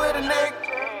ride with a nigga.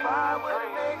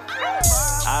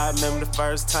 I remember the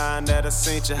first time that I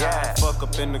seen you. High fuck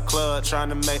up in the club, trying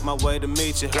to make my way to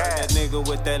meet you. Heard that nigga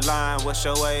with that line, what's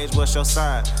your age, what's your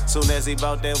sign? Soon as he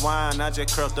bought that wine, I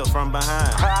just curled up from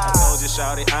behind. I told you,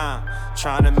 shawty, I'm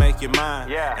trying to make you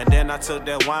mine. And then I took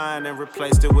that wine and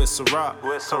replaced it with Ciroc.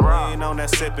 So we ain't on that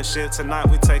sipping shit, tonight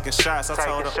we taking shots. I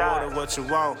told her, order what you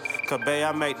want, cause babe,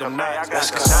 I make them nights. Got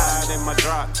the shot in my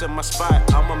drop to my spot,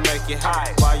 I'ma make it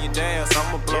hot. While you dance,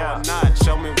 I'ma blow a knot.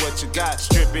 Show me what you got,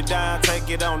 strip it down, take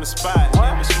it on the spot.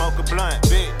 Let me smoke a blunt,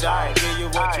 big dog, give you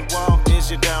what you want,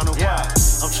 is you down to what?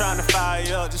 I'm trying to fire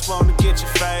you up, just wanna get you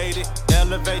faded.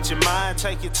 Elevate your mind,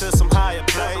 take you to some higher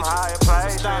places. So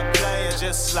stop playing,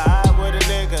 just slide with a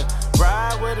nigga,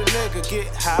 ride with a nigga, get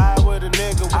high with a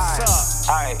nigga, what's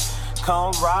up?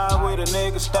 Come ride with a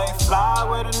nigga, stay fly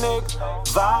with a nigga,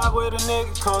 vibe with a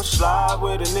nigga, come slide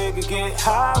with a nigga, get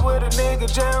high with a nigga,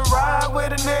 just ride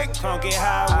with a nigga, come get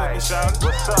high with me, shawty.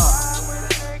 What's up?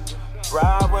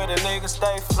 Ride with a nigga,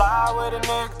 stay fly with a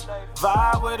nigga,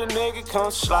 vibe with a nigga, come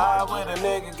slide with a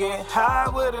nigga, get high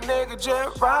with a nigga,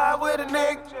 just ride with a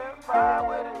nigga.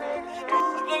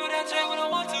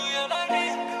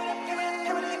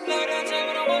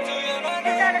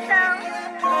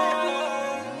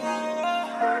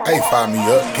 Hey, 5 me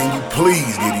up. Can you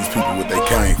please give these people what they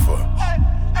came for?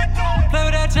 Play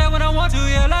with that check when I want to,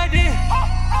 yeah, like this.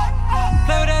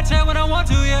 Play with that check when I want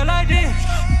to, yeah, like this.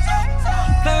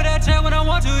 Play with that check when I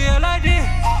want to, yeah, like this.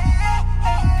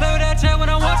 Play with that check when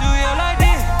I want to, yeah, like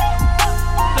this.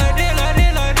 Like this, like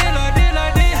this, like this, like this,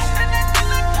 like this.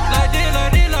 Like this,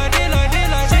 like this, like this, like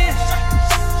this,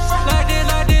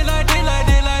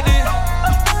 like this.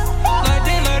 Like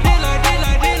this, like this, like this,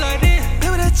 like this, like this. Like this, like this, like this, like this, like this.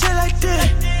 Play with that check like this.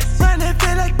 Run that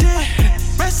bit like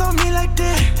this. Rest on me like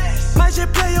this. Might just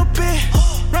play your bit.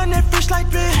 Run that fish like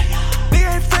this.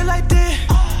 Nigga ain't feel like this.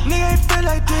 Nigga ain't feel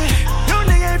like this. You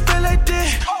nigga ain't feel like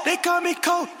this. They call me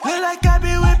cold. Look like I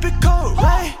be whipping cold,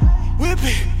 right? Whip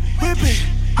it, whip it.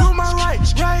 Do my right,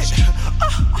 right.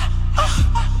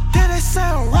 Did it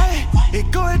sound right?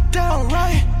 It going down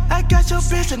right. I got your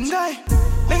bitch tonight.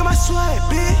 Nigga, my swag,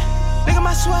 bitch.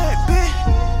 my swag, bitch.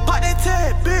 Pop that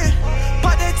tag, bitch.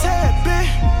 Pop that tag,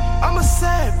 bitch. I'm a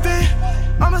sad bitch.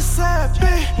 I'm a sad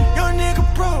bitch. Young nigga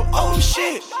broke. Oh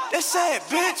shit, that's sad,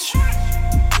 bitch.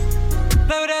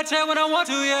 Play with that chair when I want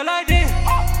to, yeah, like this.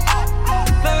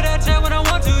 Play with that chair when I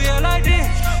want to, yeah, like this.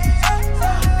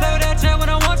 Play with that chair when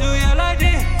I want to, yeah, like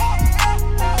this.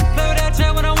 Play with that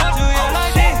chair when I want to, yeah,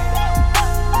 like this.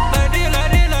 Like this, like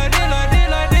this, like this, like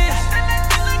this, like this.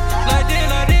 Like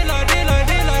this, like this, like this, like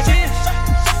this, like this.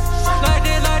 Like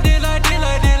this, like this, like this,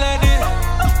 like this, like this.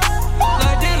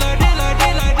 Like this, like this, like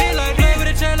this, like this, like this. Play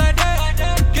with a chair like that.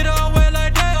 Get it all wet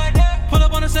like that. Pull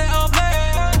up on the set, all play.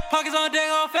 Pockets on deck,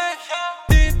 all fat.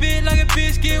 This bitch like a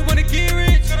biscuit, wanna get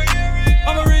rich.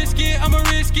 I'ma risk it, I'ma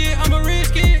risk it, I'ma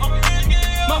risk it.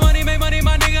 My money make money,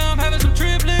 my nigga, I'm having some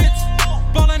triplets.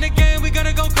 Ball in the game, we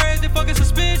gotta go crazy, fucking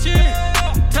suspicion.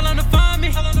 Tell them to find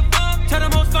me, tell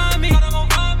them hoes find me.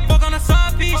 Fuck on a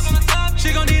side piece,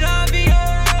 she gon' need IV.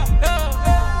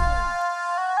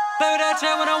 Play with that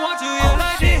chair when I want to, yeah,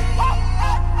 like this.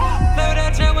 Play with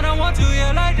that chair when I want to,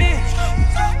 yeah, like this.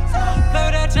 Play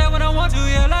with that chair when I want to,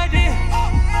 yeah, like this.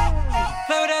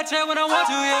 Play with that chair when I want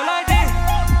to, yeah, like this.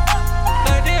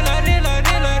 Like this, like this, like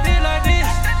this, like this, like this.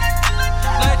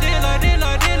 Like this, like this,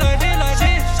 like this, like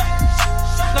this, like this.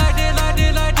 Like this, like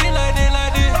this, like this, like this,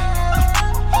 like this.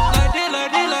 Like this, like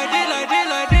this, like this, like this,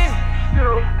 like this.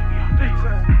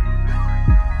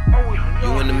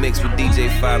 You in the mix with DJ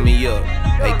Fire Me Up.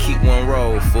 Hey, keep one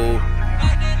roll, fool.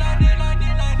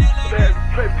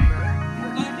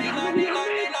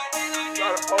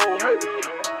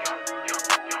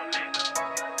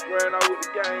 Ran out with the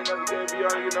game, never gave me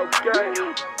young niggas no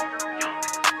game.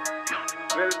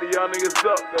 Let the young niggas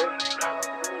up, though.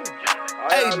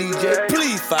 Hey DJ,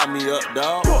 please fire me up,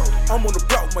 dawg. I'm on the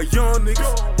block with my young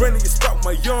niggas. Running your spot with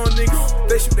my young niggas.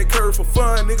 They shoot that curve for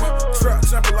fun, nigga. Trap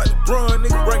jumping like LeBron,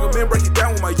 nigga. Bring them in, break it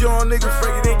down with my young niggas.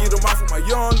 Break it in, get them off with my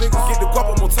young niggas. Get the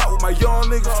guap, I'm on top with my young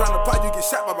niggas. Tryna pop, you get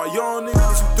shot by my young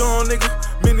niggas. Is you done, nigga?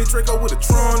 Mini Draco with a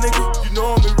Tron, nigga. You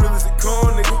know I'm as real as it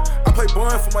come, nigga. I play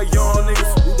bun for my young niggas.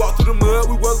 We walk through the mud,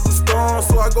 we weather the storm,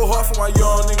 so I go hard for my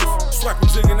young niggas. Swiping,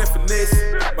 jigging, and finesse.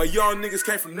 My young niggas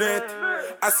came from nothing.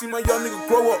 I see my young nigga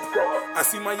grow up. I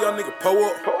see my young nigga pull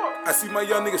up. I see my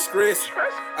young nigga stress.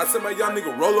 I see my young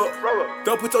nigga roll up.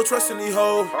 Don't put your trust in these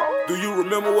hoes. Do you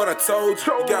remember what I told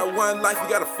you? You got one life, you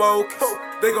gotta focus.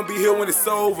 They gon' be here when it's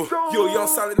over. You a young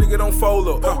solid nigga, don't fold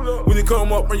up. When you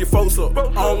come up, bring your folks up. I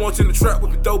don't want you in the trap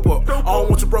with the dope up. I don't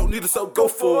want you broke neither, so go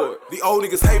for it. The old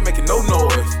niggas hate making no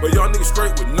noise, but y'all niggas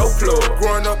straight with no plug.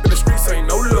 Growing up in the streets ain't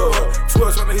no love.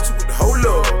 12 tryna hit you with the whole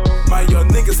love. My young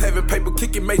niggas having paper,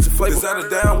 kicking major flavors out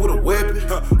of down with a weapon.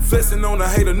 Flexing on a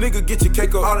hater, nigga, get your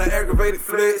cake up. All that aggravated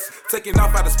flex. Taking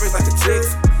off out of space like a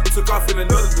chicks. Took off in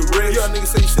another direction. Young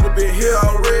niggas say you should've been here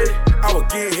already. I would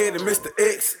get ahead and miss the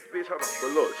X. Bitch, hold on.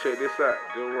 But look, check this out.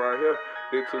 This right here,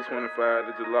 this 225,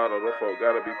 this gelato. Those folks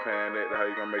gotta be paying that. How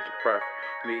you gonna make your profit?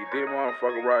 Need this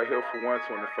motherfucker right here for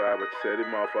 125, but you said this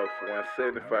motherfucker for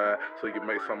 175, so you can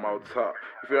make something off top.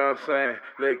 You feel what I'm saying?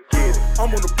 Let's get it.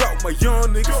 I'm on the block with my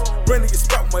young niggas. Running your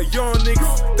spot with my young niggas.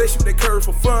 They shoot that curve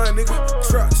for fun, nigga.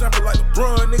 Trap jumping like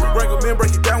LeBron, nigga. Bring them in, break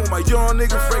it down with my young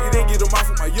niggas. Break it in, get them off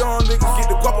with my young niggas. Get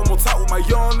the guap, I'm on top with my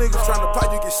young niggas. Tryna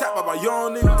pop, you get shot by my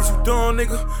young niggas. Is you done,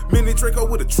 nigga? Mini Draco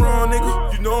with a Tron, nigga.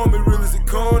 You know I'm as real as it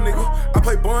come, nigga. I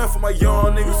play bun for my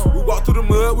young niggas. We walk through the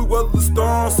mud, we weather the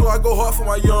storm, so I go hard for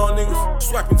my young niggas.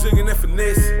 Swiping, jigging, and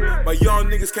finesse. My young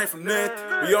niggas came from nothing.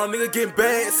 My young nigga getting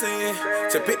bad, saying,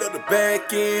 just picked up the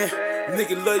back end.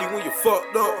 Nigga love you when you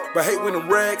fucked up, but hate when them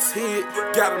racks hit.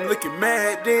 Got them looking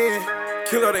mad then.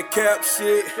 Kill all that cap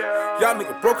shit. Y'all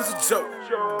nigga broke as a joke.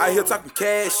 I here talking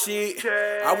cash shit.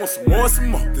 I want some more, some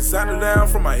more. Designer down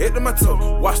from my head to my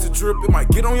toe. Watch the drip, it might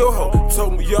get on your hoe.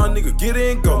 Told me young nigga, get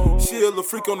in and go. She a little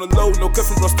freak on the low, no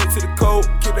custom, run straight to the code.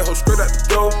 Kick that hoe straight out the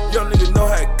door. Young nigga know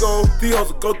how it go. These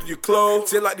hoes will go through your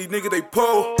clothes. Just like these niggas, they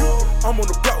pole. I'm on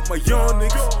the block with my young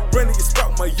niggas. Running your spot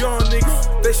with my young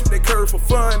niggas. They shoot that curve for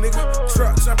fun, nigga.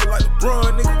 Trap jumping like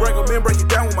LeBron, nigga. Bring them in, break it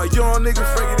down with my young niggas.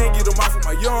 Break it in, get them off with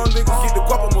my young niggas. Get the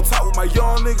guap, I'm on top with my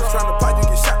young niggas. Tryna pop, you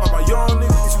get shot by my young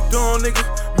niggas. Is you done, nigga?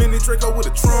 Mini Draco with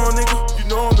a Tron, nigga. You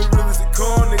know I'm as real as it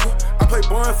come, nigga. I play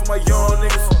bun for my young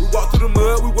niggas. We walk through the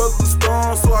mud, we weather the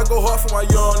storm, so I go hard for my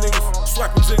young niggas.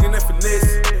 Swiping, jigging, and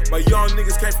finesse. My young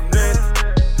niggas came from nothing.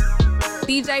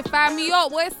 DJ Fire Me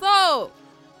Up, what's up?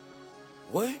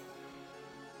 What?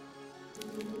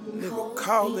 Nigga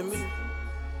calling me.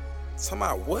 Talking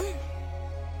about what?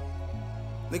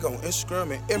 Nigga on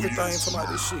Instagram and everything talking about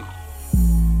this shit.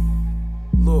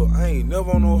 Look, I ain't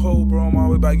never on no hoe, bro. I'm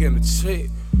always about getting a check.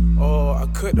 I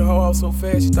cut the hoe off so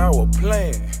fast, she thought I was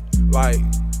playing. Like,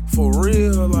 for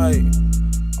real, like,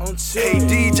 Hey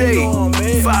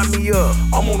DJ, fire me up.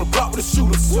 I'm on the block with the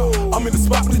shooters. I'm in the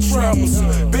spot with the trammers.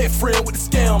 Best friend with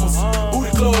the scammers.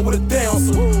 Booty club with the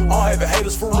dancers. All having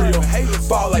haters for real.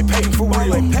 Ball like Peyton for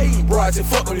real. Rides and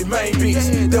fuck on the main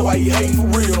bitch. That's why he hating for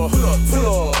real.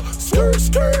 Pull up,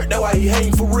 skirt. That's why he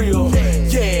hating for real.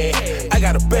 Yeah, I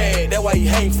got a bag. That's why he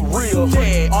hating for real.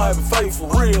 All having faith for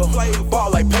real.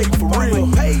 Ball like Peyton for real.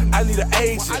 I need an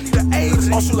agent.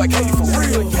 I'll shoot like Katie for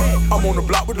real. I'm on the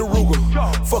block with the Ruger.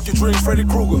 Fuck your dreams, Freddy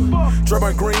Krueger.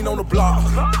 Draymond Green on the block.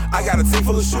 I got a team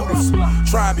full of shooters.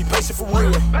 Try and be patient for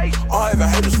real. All having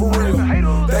haters for real.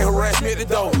 They harass me at the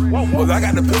door. Well, I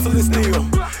got the pistol and steel.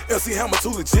 LC Hammer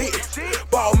too legit.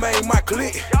 Ball main my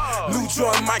clique. New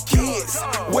joint my kids.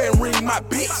 Wearing ring my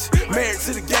bitch. Married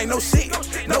to the gang, no shit.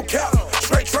 No cap.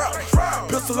 Straight trap.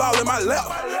 Pistol all in my lap.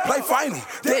 Play fighting.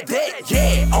 That,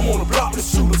 yeah. I'm on the block with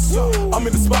the shooters. I'm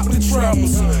in the spot with the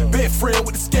trammers. Best friend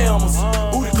with the scammers.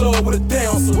 Booty club with the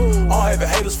dancers. All having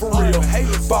haters for real.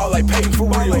 Ball like Peyton for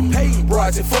real.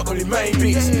 Rides and fuck on the main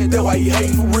bitch. That's why he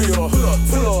hating for real.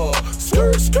 Pull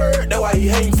up, skirt. That's why he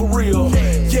hating for real.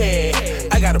 Yeah,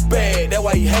 I got a bag. That's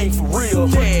why he hating for real.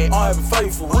 All having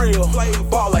faith for real.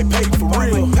 Ball like Peyton for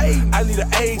real. I need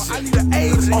an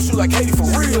agent. I'll shoot like Katie for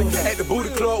real. At the booty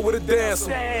club with a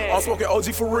dancer. I'm smoking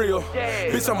OG for real.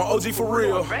 Bitch, I'm an OG for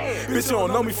real. Bitch, you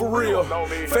don't know me for real.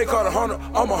 Fake card 100,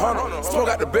 I'm 100. Smoke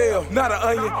out the bell, not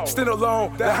an onion. Stand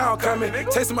alone, the hound coming.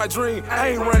 Tasting my dream, I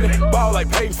ain't running. Ball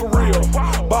like Peyton for real.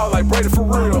 Ball like Brady for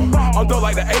real. I'm dope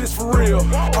like the 80s for real.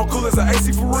 I'm cool as an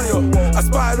AC for real. I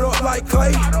spot up like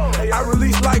Clay. I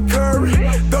release like Curry.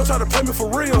 Don't try to play me for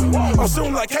real. I'm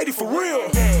shooting like Katie for real.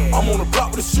 I'm on the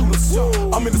block with the shooters.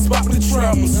 I'm in the spot with the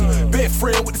trammers. Best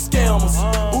friend with the scammers.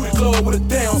 Booty club with the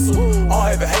dancers. All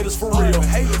having haters for real.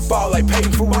 Ball like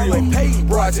Peyton for real.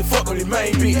 Rides and fuck on the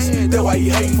main bitch. That's why he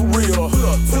hating for real.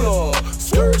 Pull up,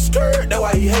 skirt. That's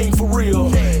why he hating for real.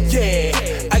 Yeah,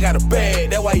 I got a bag.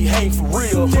 That's why he hating for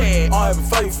real. All having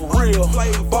faith for real.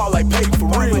 Ball like Peyton for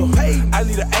real. I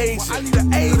need an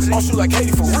agent. I'll shoot like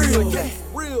Katie for real.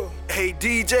 Hey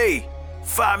DJ,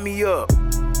 fire me up.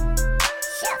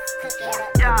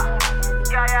 Yeah.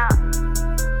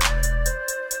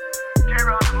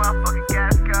 J-Roll the motherfucking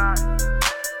gas god.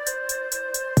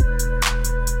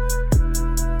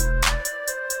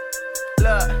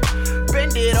 Look,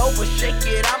 bend it over, shake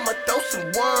it, I'ma throw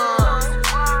some ones.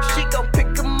 She gon'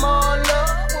 pick them all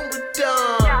up when we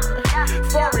done.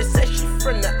 Foreign says she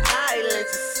from the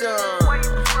islands of sun.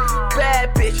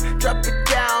 Bad bitch, drop it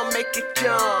down, make it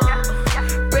jump.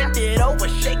 Bend it over,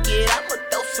 shake it, I'ma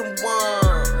throw some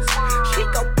ones. She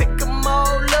gon' pick them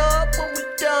all up when we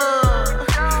done.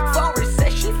 Foreign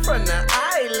says she from the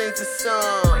islands of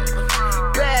sun.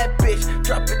 Bad bitch,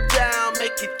 drop it down,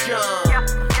 make it jump.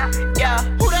 Yeah,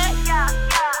 who that?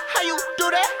 How you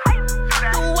do that?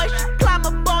 The way she climb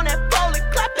up on that pole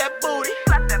and clap that booty.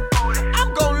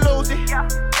 I'm gon' lose it.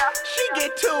 She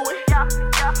get to it.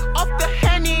 Off the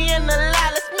Henny and the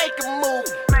lie, let's make a move.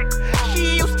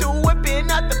 She used to whipping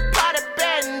out the pot of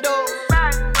bandos.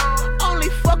 Only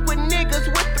fuck with niggas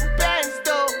with the bands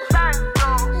though.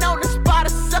 Know the spot a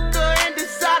sucker and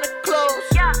designer clothes.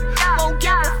 Won't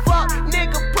give a fuck,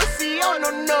 nigga pussy on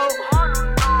no.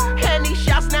 Henny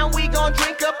shots, now we gon'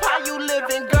 drink up. How you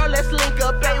living, girl? Let's link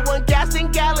up. A1 gas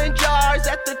in gallon jars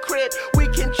at the crib. We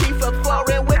can chief up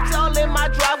foreign whips all in my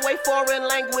driveway. Foreign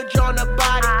language on the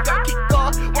body. Girl, kick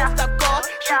off, won't stop call.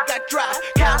 She got dry,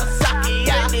 Kawasaki.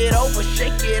 Bend it over,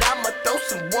 shake it. I'ma throw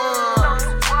some ones.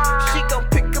 She gon'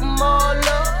 pick them all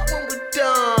up when we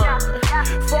done.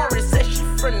 Foreign says she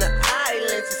from the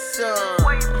islands of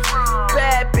sun.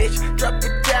 Bad bitch, drop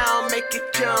it down, make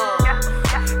it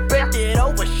jump. Bend it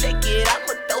over, shake it,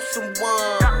 I'ma throw some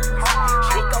ones.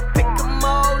 She gon' pick them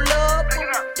all up when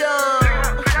we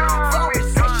done. Foreign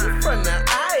says she from the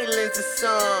islands of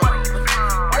sun.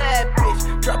 Bad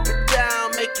bitch, drop it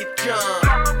down, make it jump.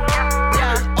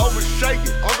 Yeah. Over shake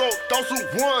it, I'm gon' throw some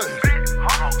ones.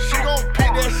 She gon'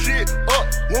 pick that shit up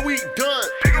when we done.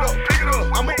 Pick it up.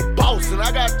 I'm a boss and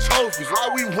I got trophies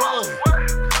like we won.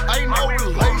 Ain't no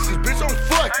relations, bitch, I'm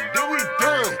fucking, then we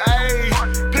done.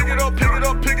 Ayy, pick it up.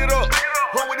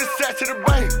 Run with this sack to the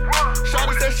bank.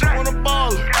 Shawty said she want a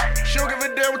baller. She don't give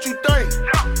a damn what you think.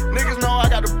 Niggas know I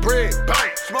got the bread.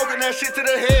 Bang. Smoking that shit to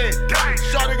the head.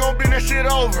 Shawty gon' bring that shit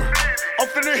over. I'm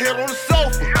finna hit on the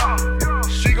sofa.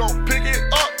 She gon' pick it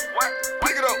up.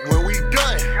 Pick it up when we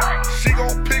done. She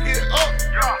gon' pick it up.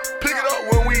 Pick it up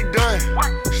when we done.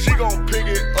 She gon' pick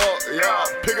it up. Yeah,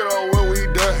 pick it up when we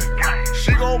done.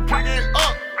 She gon' pick it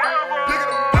up. Pick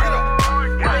it up.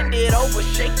 Bend it over,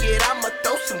 shake it, I'ma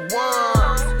throw some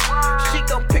ones. She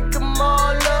gon' pick them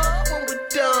all up when we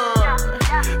done.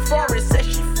 Foreign says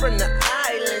she from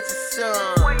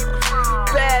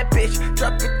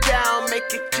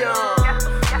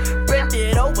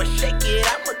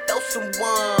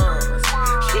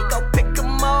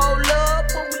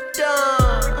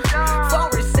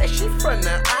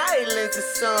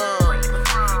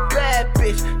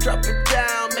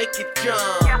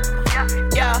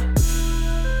jump. Yeah.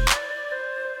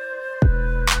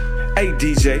 Hey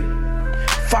DJ,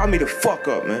 fire me the fuck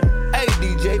up, man. Hey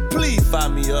DJ, please fire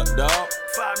me up, dog.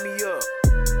 Fire me up.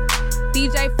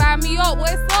 DJ, fire me up.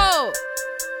 What's up?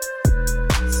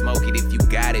 Smoke it if you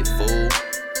got it, fool.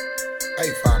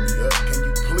 Hey, fire me up. Can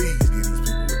you please give these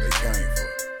people what they came for?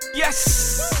 Yes.